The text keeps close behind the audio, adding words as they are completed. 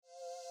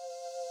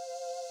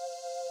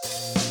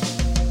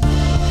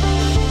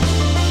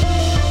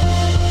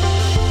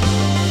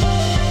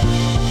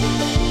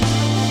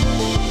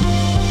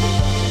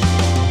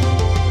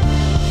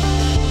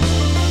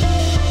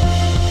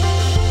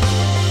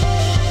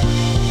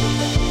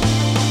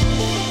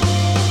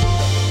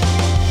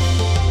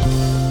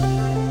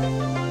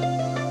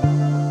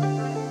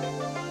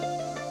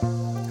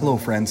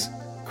friends.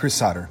 Chris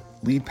Sauter,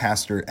 lead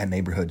pastor at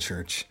Neighborhood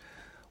Church.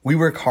 We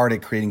work hard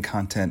at creating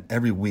content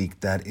every week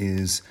that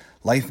is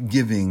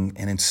life-giving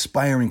and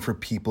inspiring for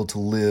people to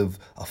live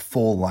a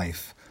full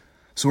life.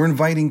 So we're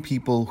inviting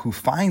people who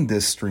find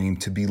this stream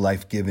to be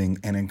life-giving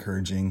and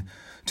encouraging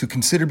to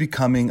consider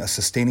becoming a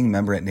sustaining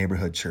member at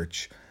Neighborhood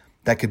Church.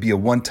 That could be a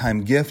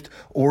one-time gift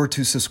or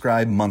to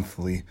subscribe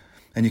monthly.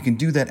 And you can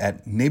do that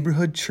at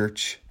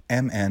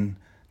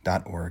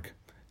neighborhoodchurchmn.org.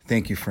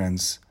 Thank you,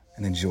 friends,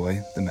 and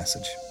enjoy the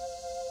message.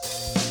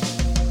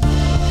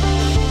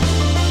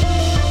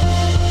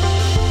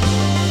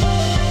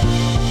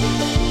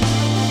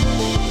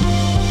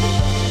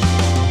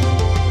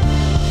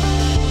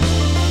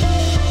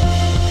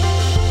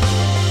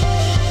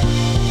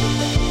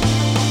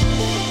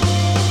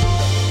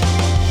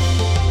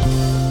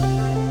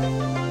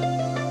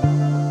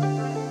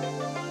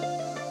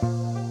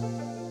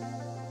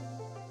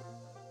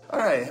 All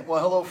right. Well,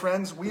 hello,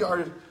 friends. We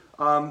are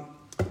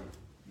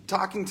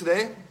talking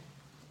today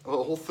about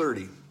the Whole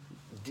 30.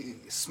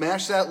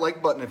 Smash that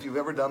like button if you've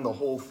ever done the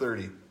Whole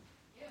 30,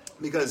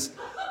 because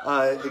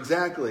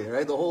exactly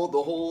right. The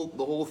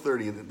whole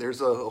 30.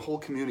 There's a whole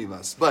community of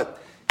us.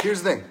 But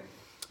here's the thing: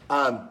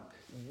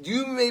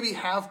 you maybe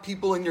have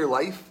people in your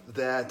life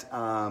that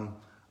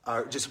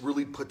are just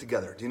really put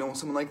together. Do you know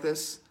someone like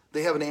this?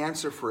 They have an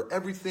answer for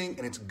everything,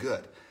 and it's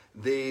good.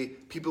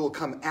 People will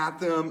come at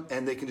them,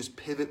 and they can just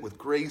pivot with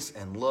grace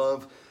and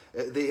love.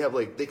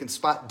 They can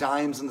spot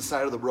dimes on the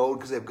side of the road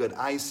because they have good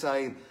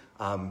eyesight.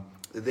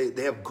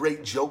 They have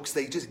great jokes.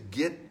 They just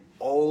get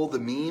all the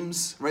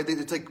memes, right?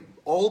 It's like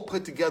all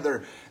put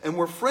together. And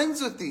we're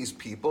friends with these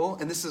people.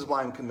 And this is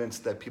why I'm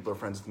convinced that people are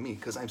friends with me,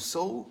 because I'm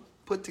so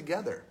put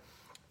together.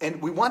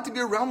 And we want to be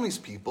around these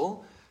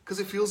people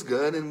because it feels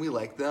good and we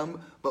like them.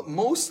 But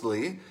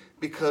mostly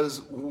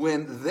because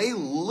when they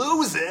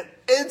lose it,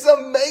 it's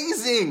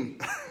amazing.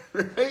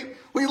 Right?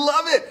 We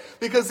love it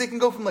because they can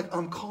go from like,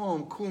 I'm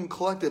calm, cool, and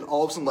collected,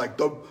 all of a sudden like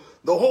the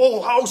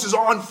whole house is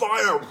on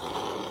fire,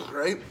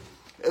 right?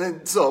 And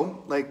then,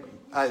 so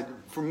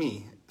for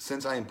me,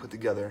 since I am put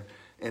together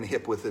and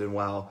hip with it and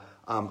wow,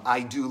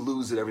 I do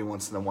lose it every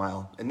once in a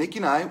while. And Nikki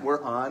and I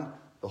were on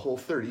the Whole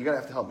 30. You're gonna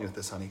have to help me with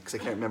this, honey, because I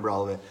can't remember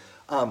all of it.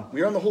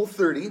 We were on the Whole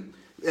 30,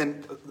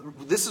 and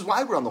this is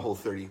why we're on the Whole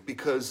 30,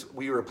 because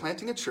we were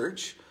planting a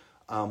church.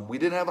 We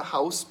didn't have a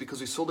house because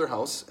we sold our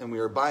house, and we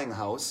were buying a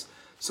house.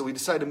 So we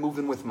decided to move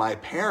in with my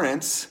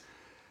parents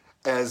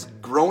as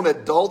grown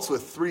adults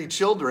with 3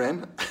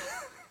 children.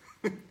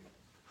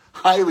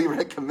 Highly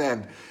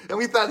recommend. And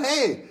we thought,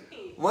 hey,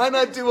 why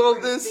not do all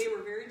this? They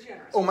were very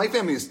generous. Oh, my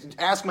family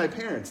ask my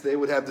parents. They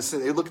would have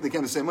they look at the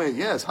camera the same way.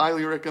 Yes,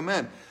 highly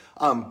recommend.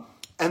 And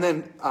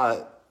then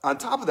on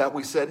top of that,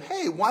 we said,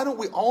 hey, why don't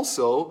we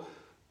also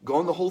go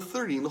on the Whole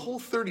 30? And the Whole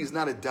 30 is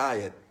not a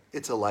diet.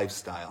 It's a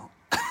lifestyle.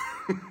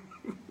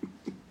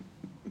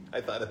 I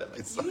thought of that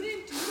myself. You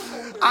didn't do the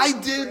Whole 30. I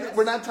did. Chris.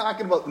 We're not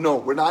talking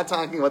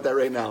about that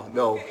right now.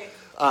 No. Okay.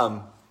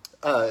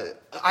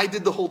 I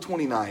did the Whole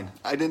 29.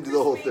 I didn't do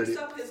the Whole 30.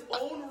 Makes up his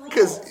own rules.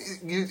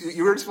 Because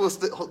you were supposed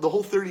to, the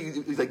Whole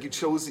 30, you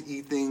chose to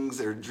eat things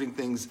or drink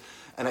things.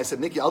 And I said,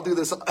 Nikki, I'll do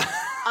this.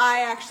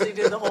 I actually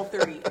did the Whole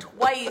 30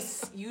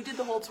 twice. You did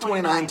the Whole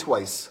 29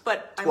 twice.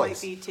 But I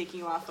twice. might be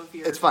taking you off of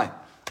your... It's fine.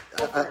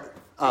 Take it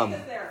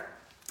there.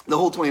 The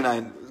Whole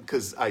 29,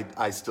 because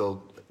I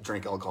still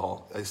drink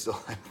alcohol. I still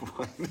have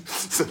wine.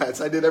 So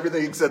I did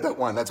everything except that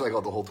one. That's why I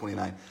call it the Whole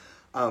 29.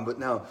 But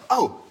now,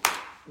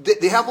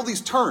 they have all these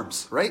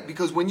terms, right?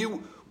 Because when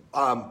you,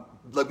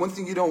 one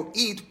thing you don't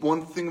eat,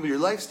 one thing of your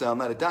lifestyle,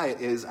 not a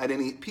diet, is I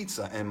didn't eat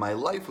pizza. And my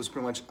life was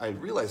pretty much, I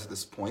realized at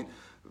this point,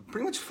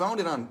 pretty much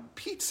founded on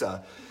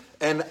pizza.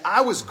 And I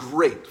was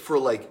great for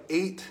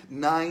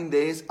 8-9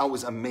 days. I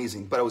was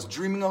amazing. But I was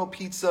dreaming about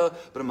pizza.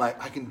 But I'm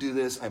like, I can do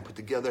this. I'm put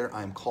together.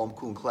 I'm calm,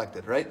 cool, and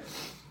collected, right?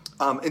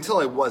 Until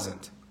I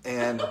wasn't.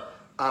 And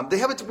they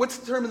have it. What's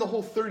the term in the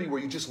Whole 30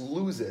 where you just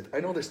lose it? I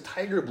know there's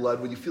tiger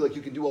blood when you feel like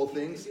you can do all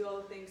things. You can do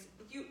all the things.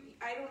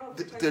 I don't know if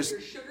you're talking There's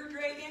about your sugar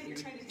dragon. You're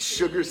trying to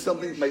sugar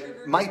something. My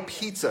dragon.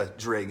 pizza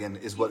dragon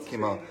is what Pizza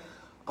came out.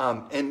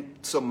 And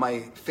so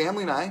my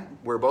family and I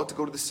were about to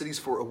go to the cities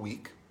for a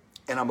week.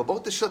 And I'm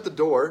about to shut the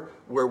door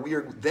where we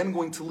are then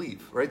going to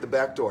leave, right? The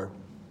back door.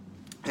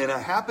 And I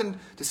happened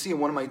to see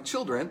one of my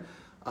children,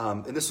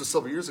 and this was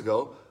several years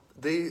ago,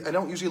 I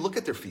don't usually look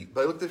at their feet,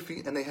 but I looked at their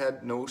feet and they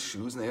had no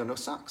shoes and they had no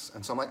socks.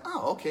 And so I'm like,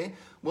 oh, okay.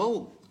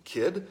 Well,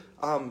 kid,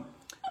 why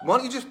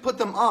don't you just put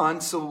them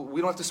on so we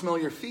don't have to smell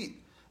your feet?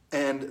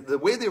 And the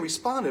way they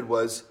responded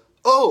was,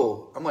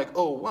 oh. I'm like,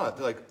 oh, what?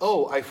 They're like,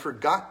 oh, I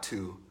forgot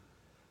to.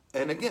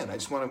 And again, I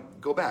just want to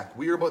go back.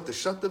 We were about to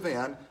shut the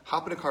van,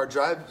 hop in a car,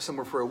 drive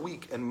somewhere for a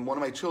week, and one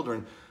of my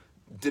children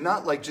did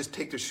not just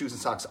take their shoes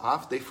and socks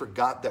off. They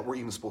forgot that we're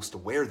even supposed to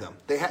wear them.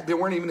 They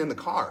weren't even in the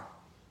car.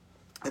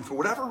 And for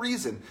whatever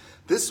reason,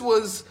 this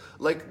was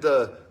like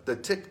the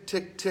tick,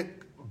 tick,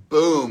 tick,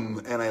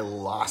 boom, and I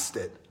lost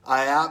it.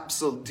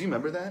 Do you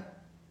remember that?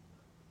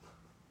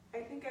 I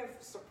think I've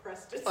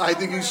suppressed it. I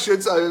think you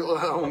should.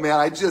 Oh man,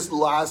 I just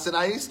lost, and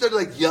I started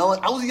like yelling.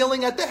 I was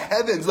yelling at the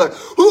heavens, like,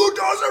 "Who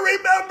doesn't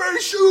remember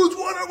shoes?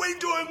 What are we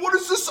doing? What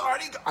is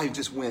society?" I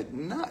just went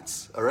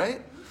nuts. All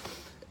right,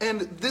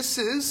 and this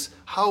is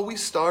how we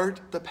start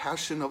the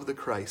Passion of the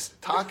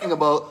Christ, talking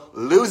about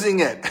losing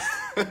it,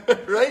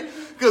 right?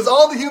 Because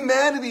all the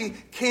humanity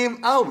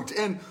came out,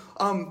 and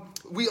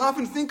we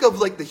often think of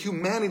like the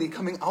humanity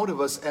coming out of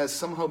us as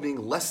somehow being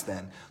less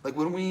than. Like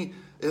when we.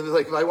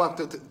 Like if I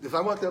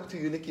walked up to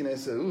you, Nikki, and I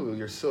said, "Ooh,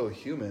 you're so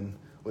human,"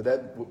 would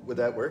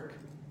that work?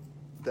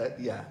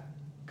 Yeah,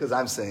 because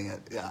I'm saying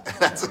it. Yeah,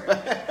 that's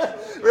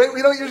right. We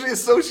don't usually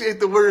associate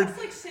the word. That's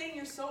like saying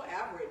you're so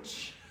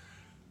average.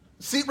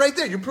 See, right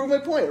there, you prove my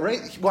point,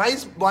 right? Why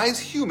is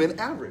human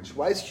average?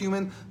 Why is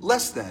human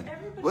less than?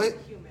 Everybody's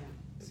human,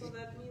 so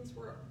that means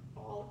we're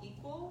all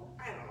equal.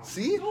 I don't know.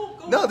 See?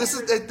 Go No,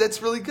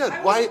 that's really good.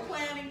 I was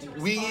planning to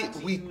respond to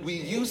you we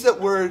today. use that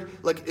word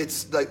like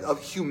it's like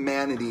of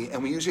humanity,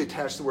 and we usually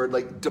attach the word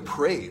like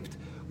depraved.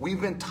 We've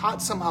been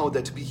taught somehow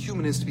that to be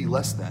human is to be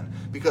less than,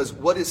 because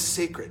what is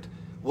sacred,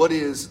 what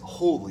is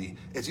holy,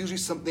 it's usually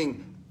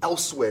something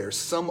elsewhere,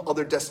 some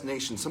other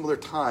destination, some other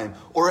time,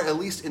 or at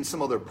least in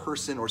some other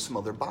person or some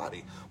other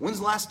body. When's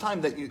the last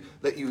time that you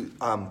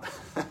I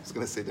was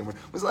going to say different.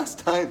 When's the last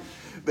time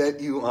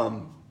that you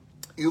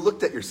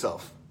looked at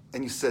yourself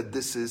and you said,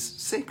 "This is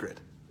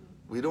sacred"?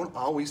 We don't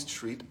always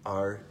treat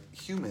our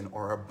human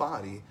or our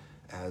body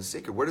as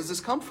sacred. Where does this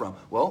come from?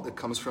 Well, it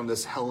comes from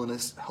this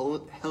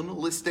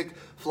Hellenistic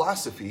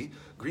philosophy,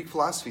 Greek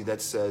philosophy,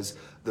 that says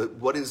that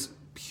what is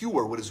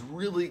pure, what is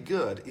really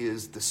good,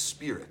 is the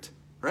spirit,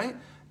 right?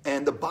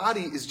 And the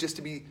body is just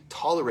to be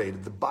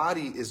tolerated. The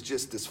body is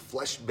just this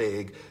flesh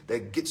bag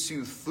that gets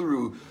you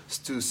through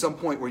to some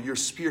point where your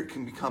spirit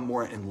can become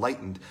more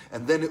enlightened.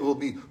 And then it will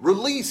be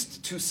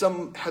released to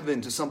some heaven,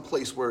 to some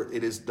place where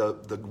it is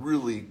the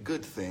really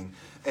good thing.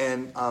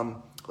 And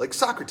like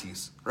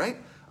Socrates, right?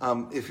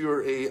 If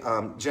you're a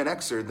Gen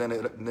Xer,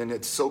 then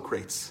it's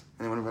Socrates.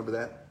 Anyone remember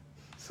that?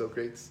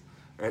 Socrates?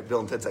 Right? Bill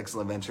and Ted's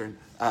Excellent Adventure.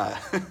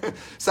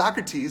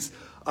 Socrates,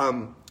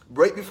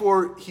 right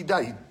before he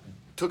died, he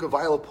took a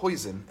vial of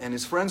poison, and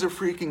his friends are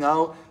freaking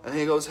out, and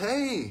he goes,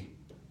 "Hey,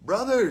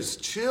 brothers,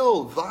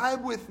 chill,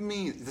 vibe with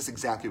me." That's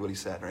exactly what he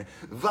said, right?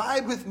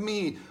 "Vibe with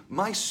me.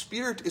 My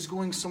spirit is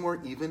going somewhere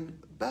even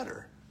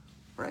better,"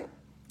 right?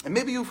 And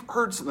maybe you've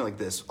heard something like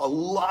this. A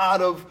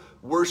lot of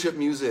worship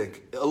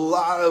music, a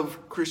lot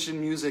of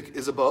Christian music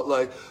is about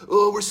like,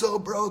 "Oh, we're so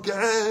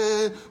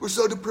broken, we're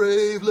so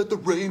depraved, let the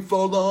rain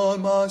fall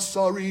on my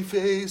sorry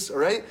face," all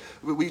right?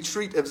 We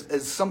treat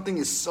as something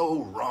is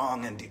so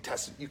wrong and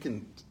detested. You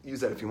can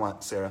use that if you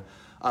want, Sarah.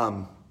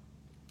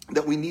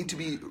 That we need to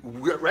be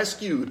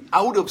rescued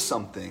out of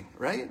something,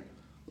 right?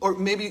 Or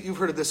maybe you've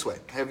heard it this way.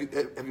 Have you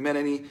met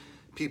any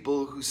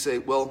people who say,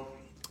 "Well,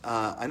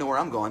 I know where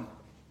I'm going,"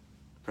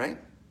 right?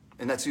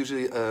 And that's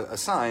usually a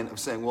sign of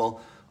saying,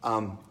 "Well,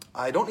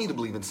 I don't need to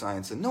believe in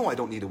science, and no, I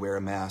don't need to wear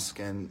a mask,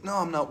 and no,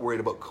 I'm not worried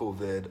about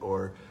COVID,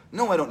 or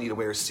no, I don't need to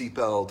wear a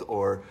seatbelt,"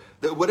 or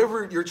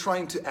whatever you're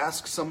trying to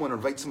ask someone or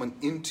invite someone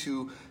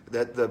into,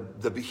 that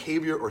the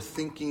behavior or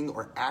thinking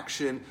or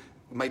action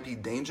might be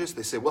dangerous.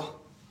 They say,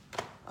 "Well,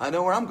 I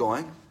know where I'm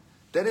going."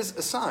 That is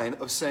a sign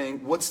of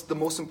saying, what's the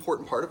most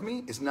important part of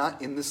me is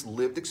not in this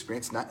lived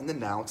experience, not in the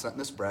now, it's not in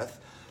this breath.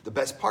 The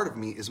best part of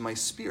me is my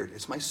spirit,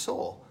 it's my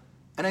soul.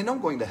 And I know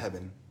I'm going to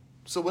heaven.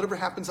 So whatever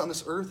happens on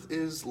this earth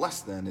is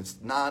less than. It's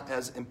not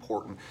as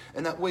important.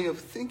 And that way of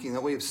thinking,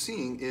 that way of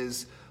seeing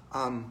is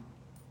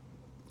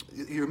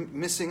you're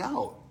missing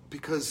out.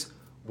 Because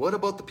what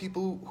about the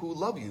people who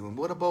love you? And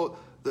what about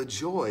the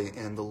joy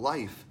and the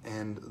life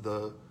and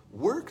the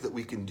work that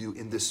we can do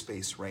in this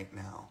space right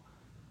now?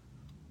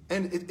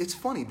 And it's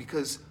funny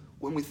because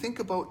when we think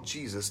about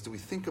Jesus, do we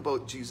think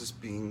about Jesus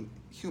being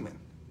human?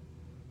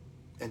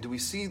 And do we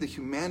see the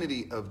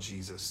humanity of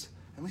Jesus?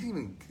 And we can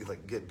even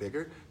get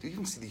bigger. Do you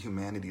even see the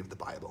humanity of the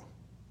Bible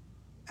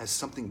as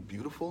something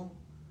beautiful,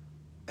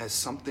 as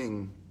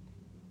something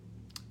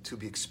to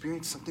be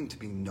experienced, something to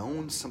be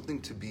known,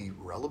 something to be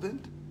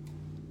relevant?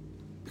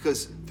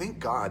 Because thank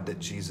God that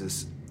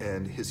Jesus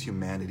and his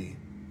humanity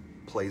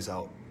plays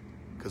out,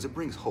 because it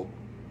brings hope.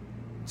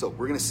 So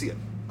we're going to see it.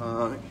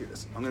 Here it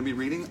is. I'm going to be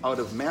reading out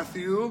of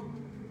Matthew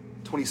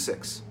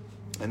 26,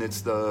 and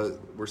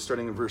we're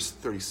starting in verse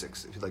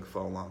 36, if you'd like to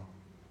follow along.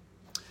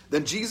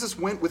 Then Jesus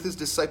went with his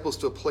disciples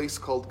to a place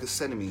called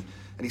Gethsemane,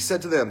 and he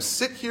said to them,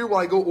 "Sit here while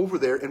I go over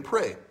there and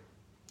pray."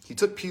 He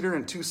took Peter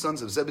and 2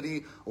 sons of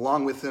Zebedee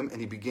along with him,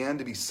 and he began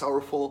to be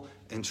sorrowful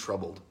and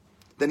troubled.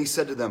 Then he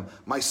said to them,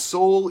 "My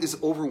soul is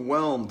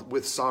overwhelmed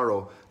with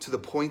sorrow to the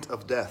point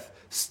of death.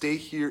 Stay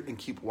here and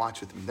keep watch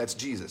with me." That's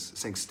Jesus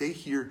saying, "Stay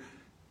here,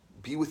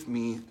 be with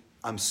me.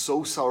 I'm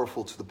so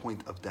sorrowful to the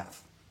point of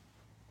death."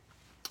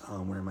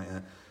 Where am I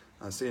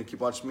at? Stay here and keep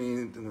watching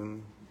me. And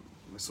then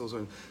my soul's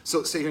going.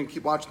 So stay here and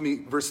keep watching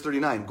me. Verse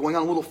 39. Going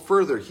on a little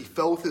further, he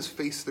fell with his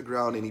face to the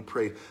ground and he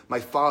prayed,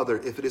 "My Father,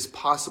 if it is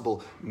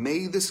possible,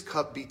 may this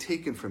cup be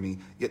taken from me,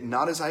 yet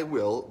not as I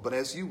will, but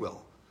as you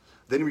will."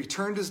 Then he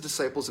returned to his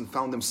disciples and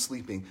found them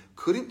sleeping.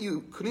 Couldn't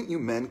you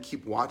men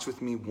keep watch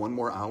with me 1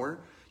 more hour?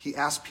 He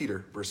asked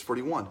Peter, verse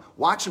 41,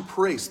 watch and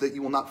pray so that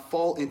you will not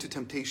fall into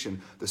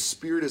temptation. The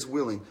spirit is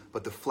willing,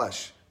 but the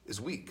flesh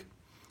is weak.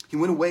 He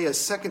went away a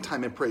second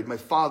time and prayed, my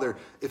Father,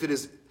 if it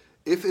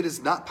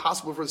is not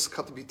possible for this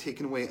cup to be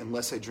taken away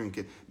unless I drink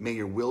it, may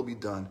your will be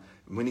done.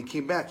 And when he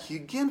came back, he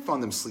again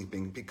found them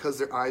sleeping because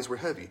their eyes were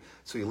heavy.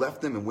 So he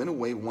left them and went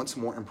away once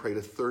more and prayed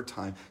a third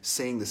time,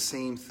 saying the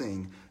same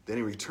thing. Then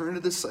he returned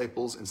to the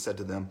disciples and said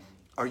to them,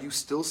 are you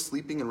still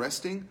sleeping and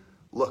resting?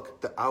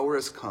 Look, the hour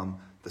has come.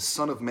 The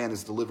Son of Man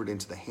is delivered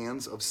into the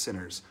hands of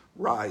sinners.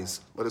 Rise,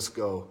 let us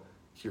go.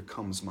 Here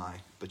comes my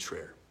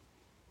betrayer.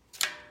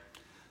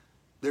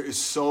 There is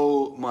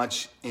so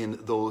much in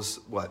those,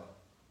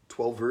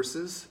 12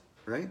 verses,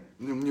 right?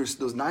 There's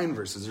those 9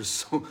 verses.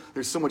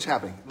 There's so much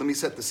happening. Let me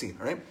set the scene,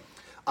 all right?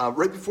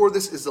 Right before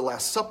this is the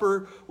Last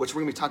Supper, which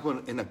we're going to be talking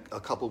about in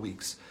a couple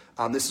weeks.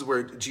 This is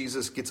where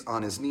Jesus gets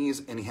on his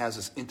knees and he has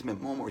this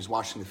intimate moment where he's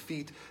washing the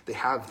feet. They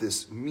have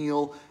this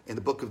meal in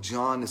the book of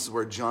John. This is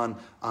where John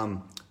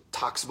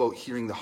talks about hearing the